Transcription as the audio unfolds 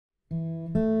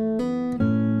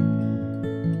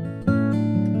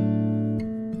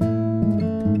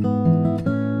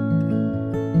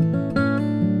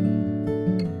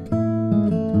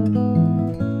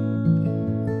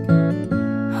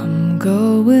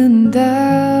going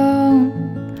down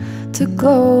to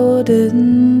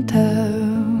Gordontown,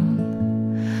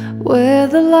 where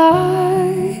the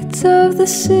lights of the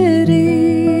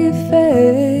city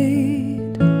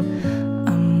fade.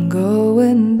 I'm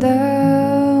going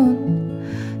down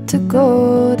to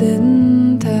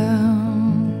Gordontown,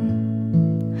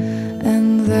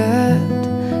 and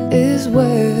that is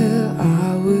where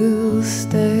I will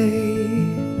stay.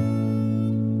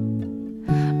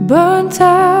 Burnt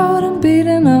out and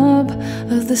beaten up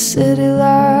of the city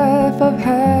life, I've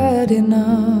had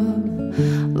enough.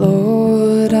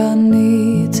 Lord, I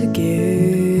need to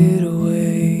get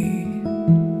away.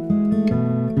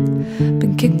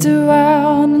 Been kicked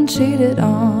around and cheated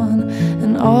on,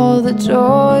 and all the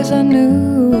joys I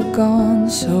knew were gone.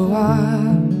 So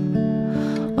I'm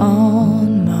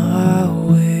on my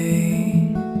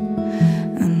way,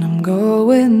 and I'm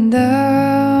going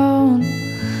down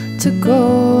to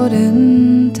Gordontown,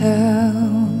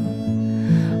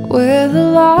 where the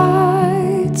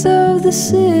lights of the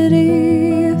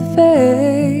city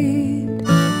fade.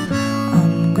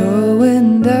 I'm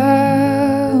going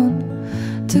down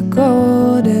to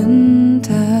Gordontown,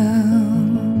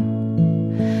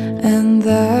 and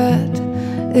that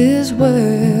is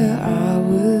where I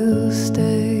will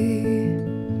stay.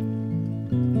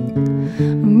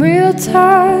 I'm real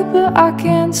tired, but I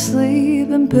can't sleep,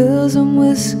 and pills and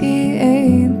whiskey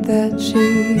ain't that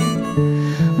cheap.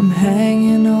 I'm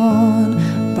hanging on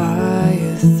by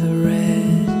a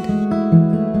thread.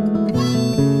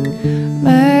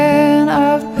 Man,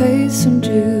 I've paid some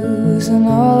dues, and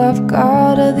all I've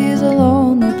got are these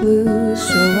lonely blues.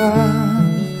 So I'm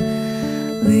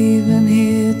leaving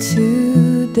here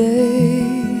today,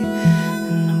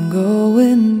 and I'm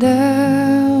going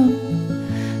down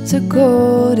to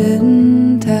Gordontown,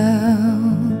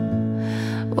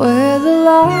 where the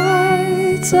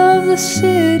lights of the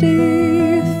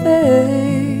city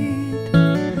fade.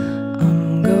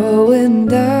 I'm going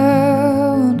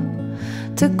down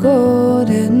to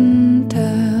Gordontown,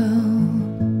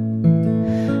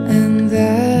 and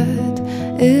that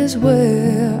is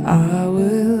where I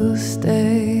will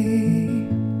stay.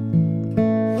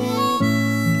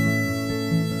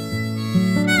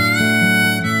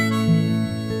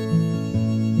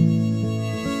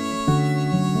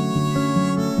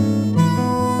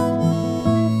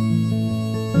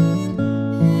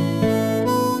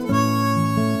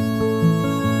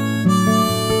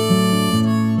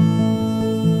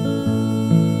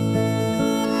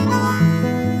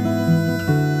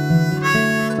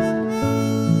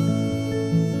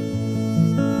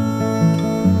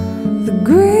 The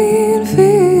green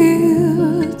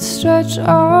fields stretch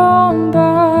on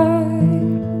by,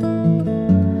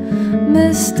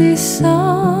 misty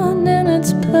sun in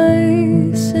its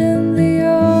place in the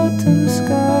autumn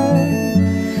sky.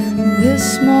 This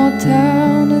small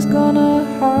town is gonna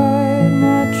hide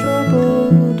my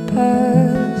troubled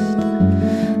past.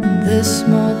 This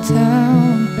small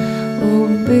town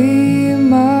will be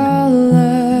my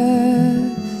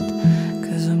last,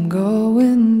 'cause I'm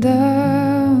going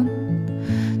down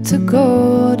to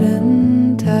Gordontown,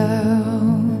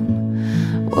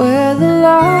 where the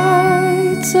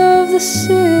lights of the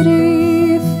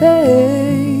city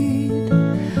fade.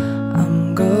 I'm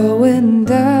going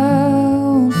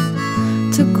down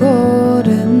to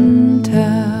Gordontown,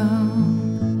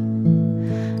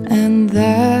 and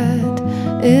that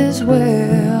is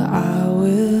where I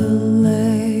will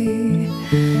lay.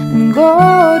 In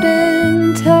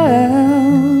Gordontown,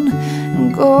 in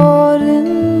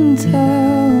Gordontown,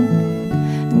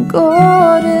 in Gordontown.